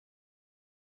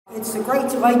It's a great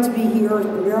delight to be here at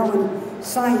the Maryland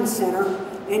Science Center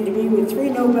and to be with 3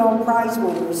 Nobel Prize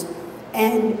winners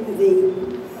and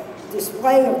the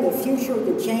display of the future of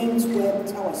the James Webb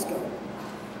Telescope.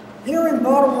 Here in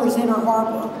Baltimore's Inner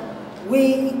Harbor,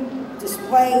 we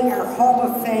display our Hall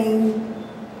of Fame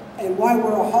and why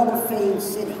we're a Hall of Fame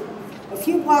city. A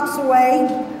few blocks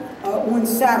away, on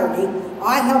Saturday,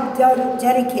 I helped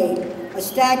dedicate a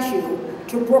statue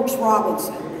to Brooks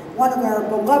Robinson, one of our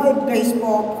beloved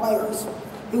baseball players,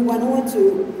 who went on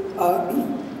to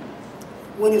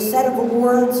win a set of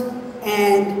awards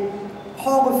and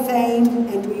Hall of Fame,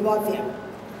 and we love him.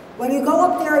 When you go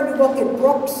up there and you look at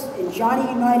Brooks and Johnny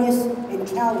Unitas and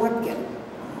Cal Ripken,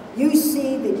 you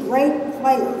see that great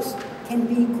players can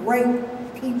be great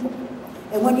people.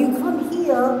 And when you come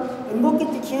here and look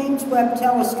at the James Webb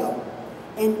Telescope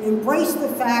and embrace the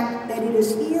fact that it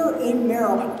is here in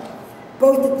Maryland,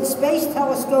 both at the Space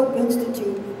Telescope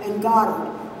Institute and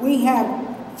Goddard, we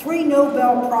have 3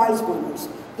 Nobel Prize winners.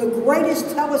 The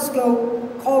greatest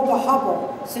telescope called the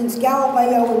Hubble since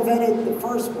Galileo invented the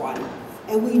first one.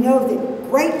 And we know that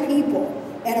great people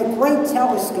and a great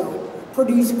telescope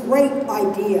produce great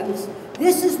ideas.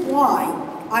 This is why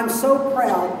I'm so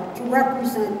proud to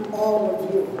represent all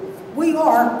of you. We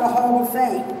are the Hall of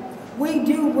Fame. We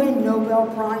do win Nobel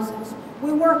Prizes.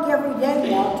 We work every day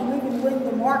now to even win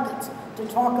the markets to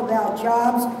talk about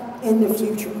jobs in the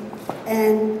future.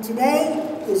 And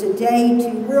today is a day to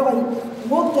really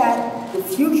look at the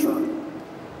future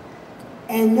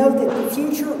and know that the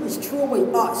future is truly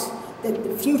us, that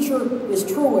the future is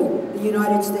truly the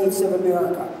United States of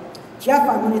America. Jeff,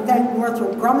 I want to thank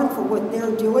Northrop Grumman for what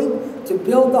they're doing to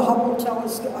build the Hubble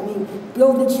telescope,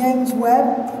 build the James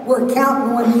Webb. We're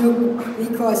counting on you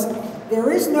because there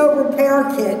is no repair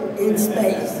kit in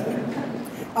space.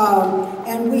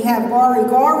 And we have Laurie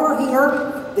Garver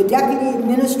here, the Deputy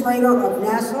Administrator of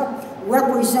NASA,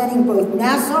 representing both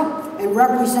NASA and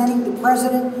representing the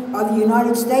President of the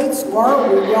United States. Laura,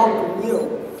 we welcome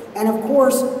you. And of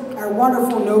course, our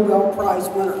wonderful Nobel Prize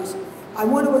winners. I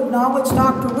want to acknowledge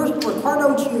Dr.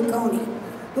 Ricardo Giacconi,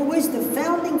 who is the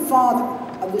founding father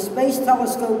of the Space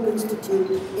Telescope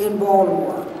Institute in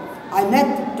Baltimore. I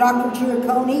met Dr.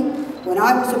 Giacconi when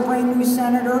I was a brand new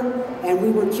senator, and we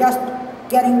were just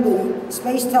getting the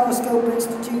Space Telescope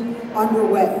Institute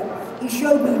underway. He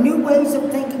showed me new ways of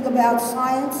thinking about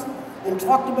science and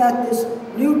talked about this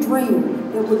new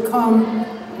dream that would come,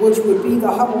 which would be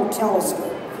the Hubble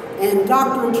telescope. And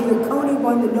Dr. Giacconi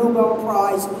won the Nobel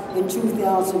Prize in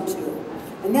 2002.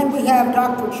 And then we have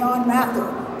Dr. John Mather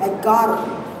at Goddard,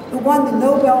 who won the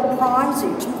Nobel Prize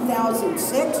in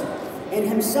 2006, and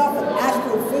himself an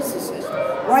astrophysicist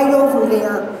right over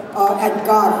there at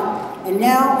Goddard. And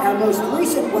now our most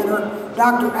recent winner,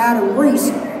 Dr. Adam Rees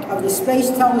of the Space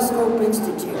Telescope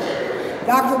Institute.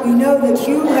 Doctor, we know that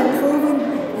you have proven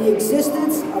the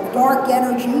existence of dark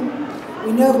energy.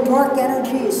 We know dark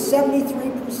energy is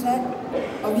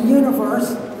 73% of the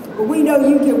universe, but we know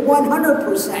you give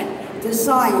 100% to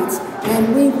science,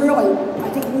 and we really, I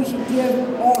think we should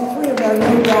give all 3 of our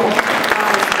Nobel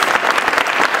Prizes.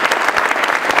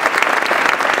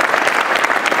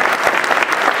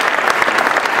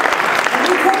 And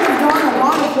we couldn't have done a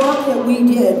lot of work that we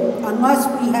did unless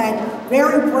we had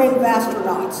very brave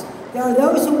astronauts. There are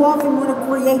those who often want to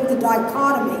create the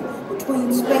dichotomy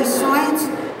between space science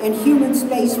and human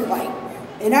spaceflight.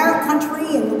 In our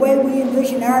country and the way we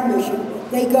envision our mission,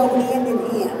 they go hand in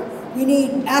hand. We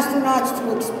need astronauts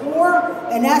to explore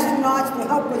and astronauts to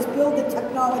help us build the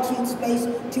technology in space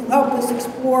to help us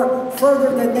explore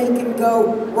further than they can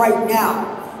go right now.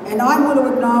 And I want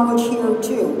to acknowledge here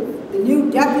too, the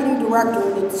new Deputy Director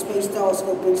at the Space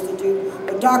Telescope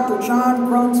Institute, Dr. John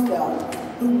Grunsfeld,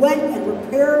 who went and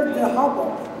repaired the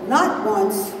Hubble, not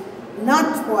once,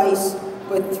 not twice,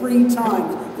 but 3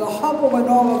 times. The Hubble and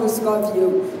all of us love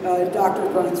you, Dr.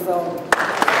 Grunsfeld.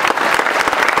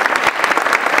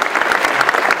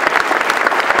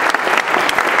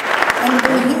 And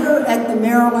we're here at the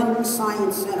Maryland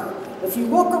Science Center. If you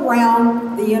look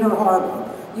around the Inner Harbor,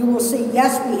 you will see,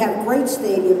 yes, we have great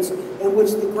stadiums in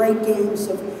which the great games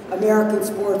of American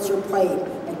sports are played,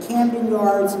 at Camden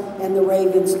Yards and the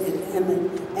Ravens at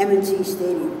M&T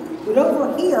Stadium. But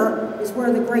over here is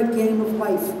where the great game of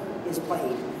life is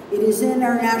played. It is in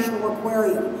our National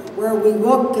Aquarium, where we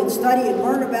look and study and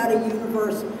learn about a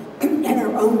universe and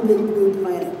our own big blue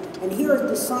planet. And here at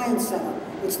the Science Center,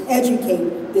 it's to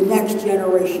educate the next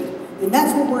generation. And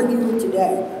that's what we're here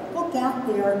today. Look out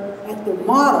there at the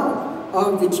model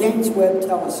of the James Webb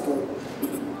Telescope.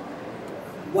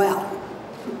 Wow.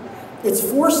 It's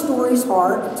 4 stories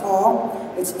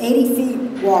tall, it's 80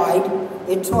 feet wide,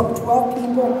 It took 12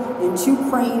 people and 2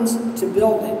 cranes to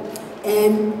build it.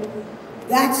 And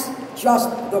that's just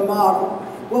the model.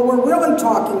 What we're really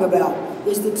talking about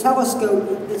is the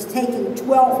telescope that's taking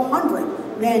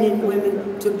 1,200 men and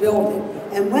women to build it.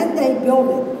 And when they build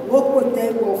it, look what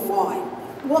they will find.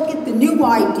 Look at the new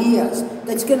ideas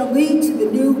that's going to lead to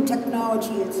the new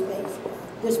technology in space.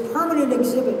 This permanent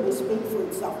exhibit will speak for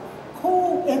itself.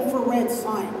 Cold infrared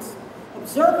science,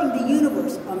 observing the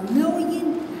universe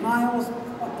 1,000,000 miles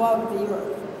above the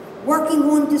Earth, working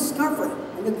on discovery.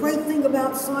 And the great thing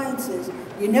about science is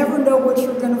you never know what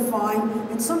you're going to find,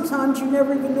 and sometimes you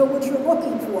never even know what you're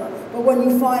looking for. But when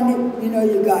you find it, you know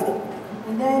you got it.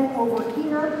 And then over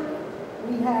here,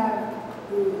 we have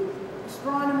the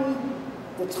astronomy,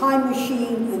 the time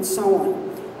machine, and so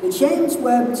on. The James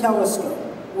Webb Telescope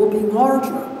will be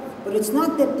larger, but it's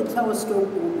not that the telescope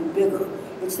will be bigger.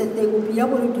 It's that they will be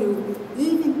able to do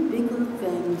even bigger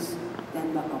things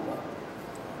than the Hubble.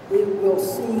 It will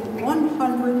see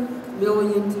 100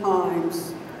 million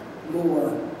times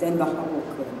more than the Hubble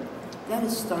could. That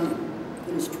is stunning.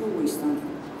 It is truly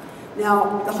stunning.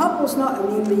 Now, the Hubble's not,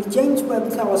 the James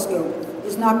Webb Telescope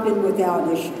has not been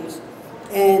without issues.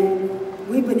 And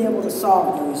we've been able to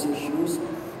solve those issues.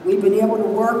 We've been able to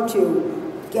work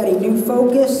to get a new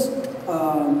focus,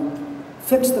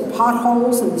 fix the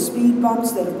potholes and the speed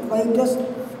bumps that have plagued us.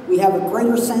 We have a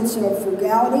greater sense of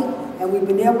frugality, and we've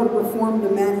been able to reform the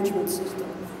management system.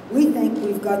 We think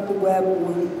we've got the Webb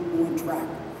on track.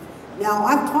 Now,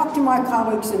 I've talked to my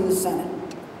colleagues in the Senate,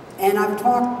 and I've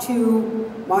talked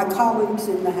to my colleagues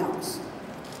in the House,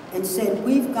 and said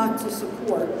we've got to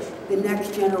support the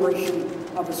next generation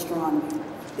of astronomy.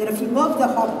 That if you love the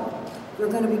Hubble, you're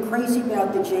going to be crazy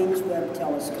about the James Webb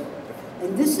Telescope.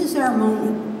 And this is our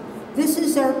moment. This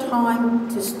is our time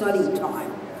to study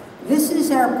time. This is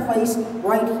our place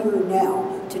right here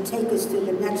now to take us to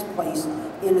the next place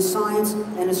in science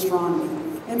and astronomy.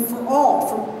 And for all,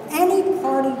 from any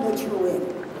party that you're in,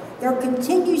 there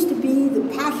continues to be the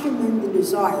passion and the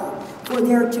desire for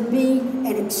there to be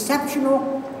an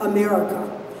exceptional America.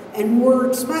 And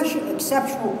we're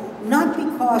exceptional not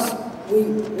because we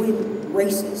win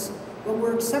races, but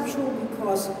we're exceptional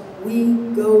because we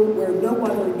go where no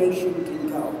other nation can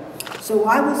go. So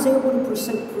I was able to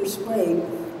persuade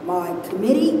my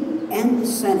committee and the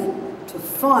Senate to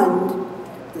fund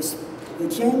the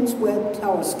James Webb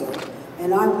Telescope.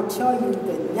 And I will tell you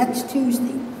that next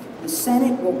Tuesday, the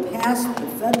Senate will pass the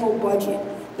federal budget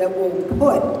that will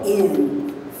put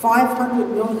in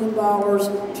 $500 million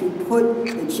to put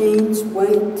the James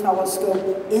Webb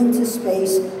Telescope into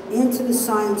space, into the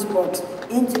science books,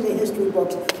 into the history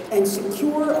books, and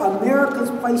secure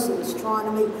America's place in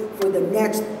astronomy for the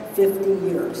next 50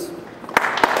 years.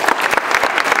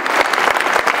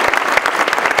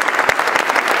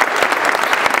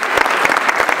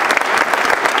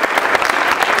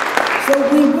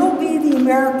 So we will be the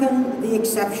American, the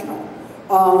exceptional.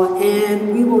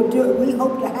 And we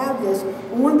hope to have this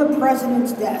on the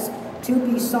President's desk to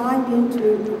be signed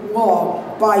into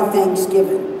law by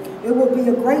Thanksgiving. It will be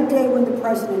a great day when the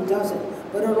President does it,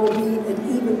 but it will be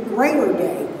an even greater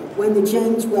day when the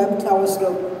James Webb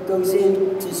Telescope goes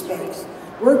into space.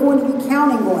 We're going to be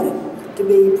counting on it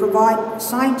to provide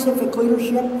scientific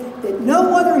leadership that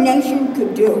no other nation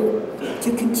could do,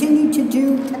 to continue to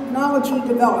do technology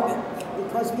development.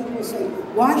 Because people say,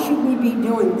 why should we be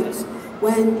doing this?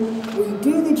 When we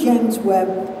do the James Webb,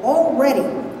 already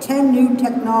 10 new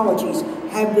technologies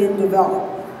have been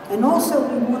developed. And also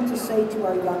we want to say to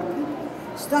our young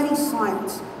people, study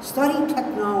science, study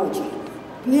technology,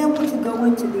 be able to go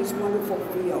into these wonderful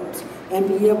fields and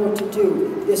be able to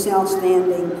do this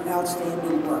outstanding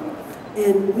work.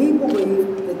 And we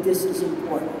believe that this is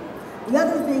important. The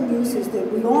other thing is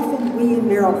that we in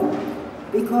Maryland,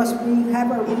 because we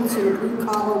have our roots in a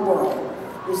blue-collar world,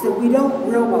 is that we don't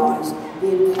realize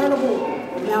the incredible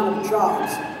amount of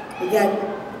jobs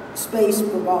that space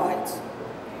provides.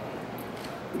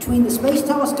 Between the Space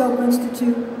Telescope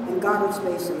Institute and Goddard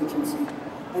Space Agency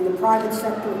and the private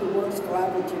sector who works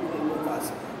collaboratively with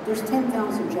us, there's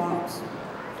 10,000 jobs.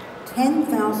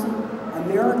 10,000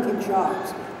 American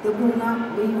jobs that will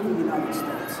not leave the United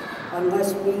States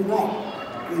unless we let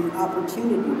the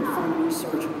opportunity to fund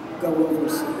research go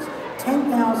overseas.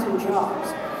 10,000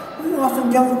 jobs. We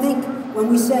often don't think, when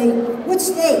we say, what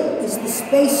state is the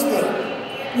space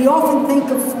state? We often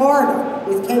think of Florida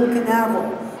with Cape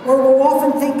Canaveral, or we'll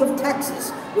often think of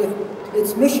Texas with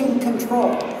its mission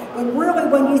control. But really,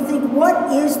 when you think,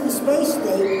 what is the space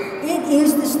state? It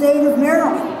is the state of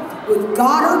Maryland, with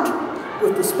Goddard,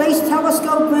 with the Space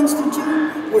Telescope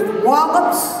Institute, with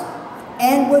Wallops,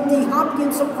 and with the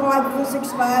Hopkins Applied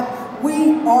Physics Lab,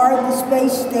 We are the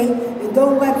space state, and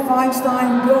don't let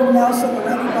Feinstein, Bill Nelson, or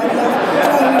anybody else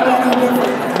tell you any differently.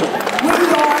 We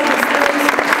are the space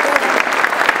state.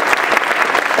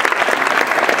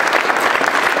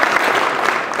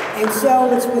 And so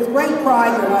it's with great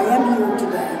pride that I am here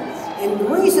today. And the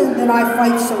reason that I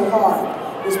fight so hard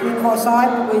is because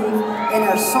I believe in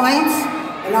our science,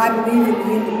 and I believe in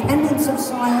the independence of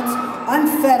science,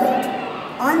 unfettered,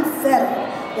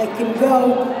 that can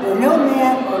go where no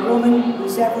man or woman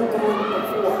has ever gone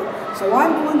before. So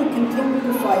I'm going to continue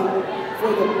to fight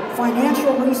for the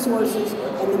financial resources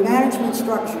and the management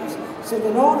structures so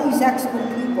that all these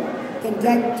excellent people can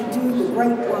get to do the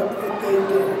great work that they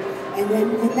do. And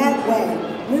then in that way,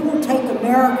 we will take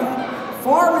America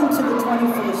far into the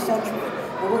 21st century,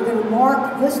 and we're going to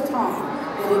mark this time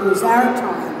that it is our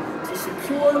time to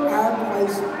secure our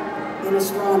place in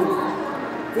astronomy.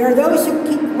 There are those who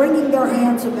keep wringing their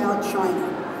hands about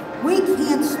China. We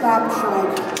can't stop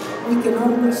China. We can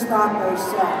only stop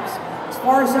ourselves. As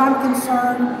far as I'm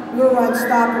concerned, we're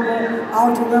unstoppable.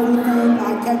 I'll do everything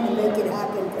I can to make it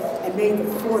happen, and may the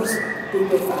force be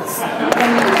with us.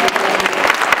 Thank you.